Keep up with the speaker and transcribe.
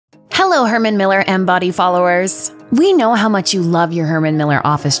Hello, Herman Miller Embody followers! We know how much you love your Herman Miller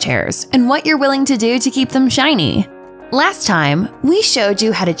office chairs and what you're willing to do to keep them shiny. Last time, we showed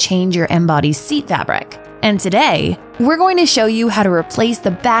you how to change your Embody seat fabric, and today, we're going to show you how to replace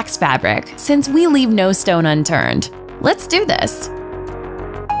the back's fabric since we leave no stone unturned. Let's do this!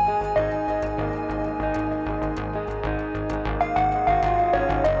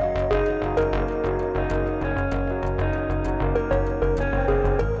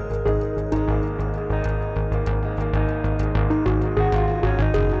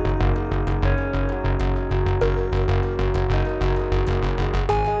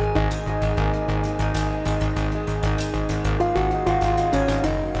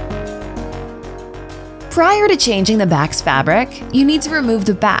 Prior to changing the back's fabric, you need to remove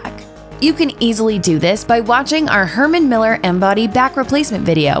the back. You can easily do this by watching our Herman Miller Embody back replacement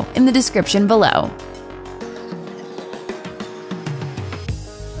video in the description below.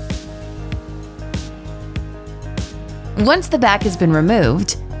 Once the back has been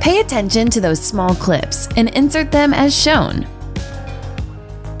removed, pay attention to those small clips and insert them as shown.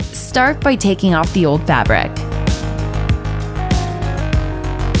 Start by taking off the old fabric.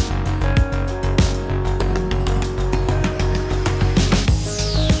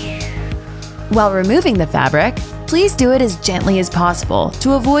 While removing the fabric, please do it as gently as possible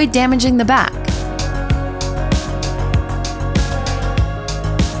to avoid damaging the back.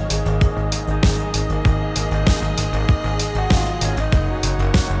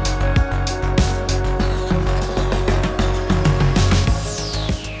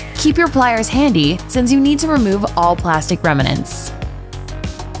 Keep your pliers handy since you need to remove all plastic remnants.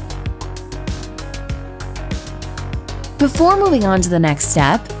 Before moving on to the next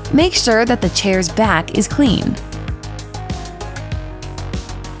step, make sure that the chair's back is clean.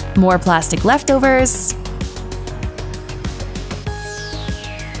 More plastic leftovers.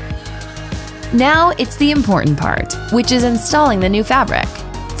 Now it's the important part, which is installing the new fabric.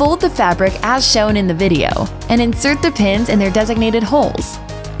 Fold the fabric as shown in the video and insert the pins in their designated holes.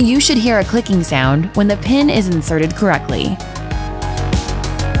 You should hear a clicking sound when the pin is inserted correctly.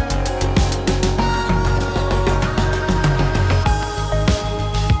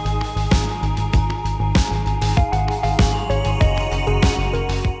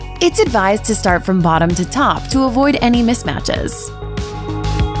 It's advised to start from bottom to top to avoid any mismatches.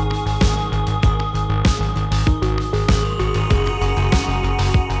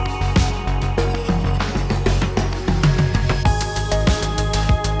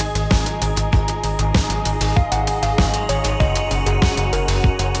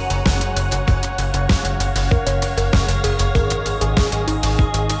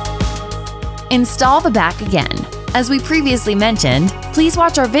 Install the back again. As we previously mentioned, please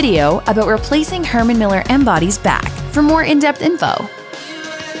watch our video about replacing Herman Miller Embody's back for more in-depth info.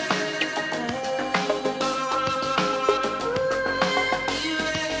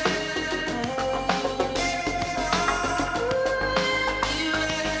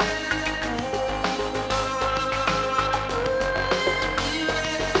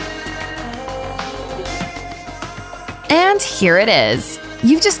 And here it is!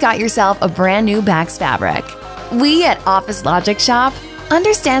 You've just got yourself a brand new back's fabric. We at Office Logic Shop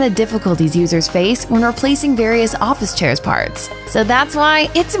understand the difficulties users face when replacing various office chairs parts, so that's why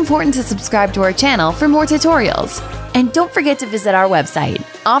it's important to subscribe to our channel for more tutorials. And don't forget to visit our website,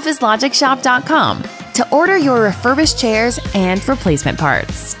 OfficeLogixShop.com, to order your refurbished chairs and replacement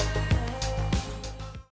parts.